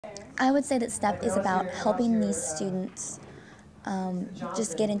I would say that STEP is about helping these students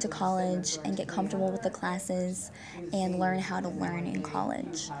just get into college and get comfortable with the classes and learn how to learn in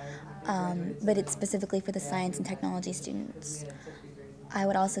college. But it's specifically for the science and technology students. I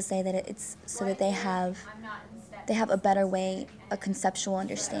would also say that it's so that they have a better way, a conceptual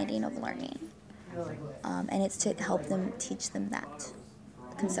understanding of learning, and it's to help them teach them that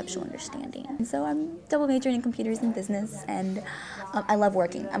conceptual understanding. And so I'm double majoring in computers and business, and I love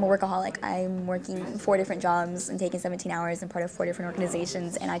working. I'm a workaholic. I'm working 4 different jobs and taking 17 hours and part of 4 different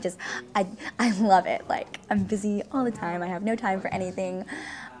organizations, and I love it. Like, I'm busy all the time. I have no time for anything.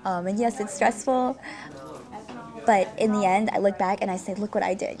 And yes, it's stressful, but in the end, I look back and I say, look what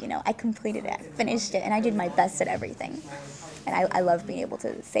I did. You know, I completed it, I finished it, and I did my best at everything. And I love being able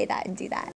to say that and do that.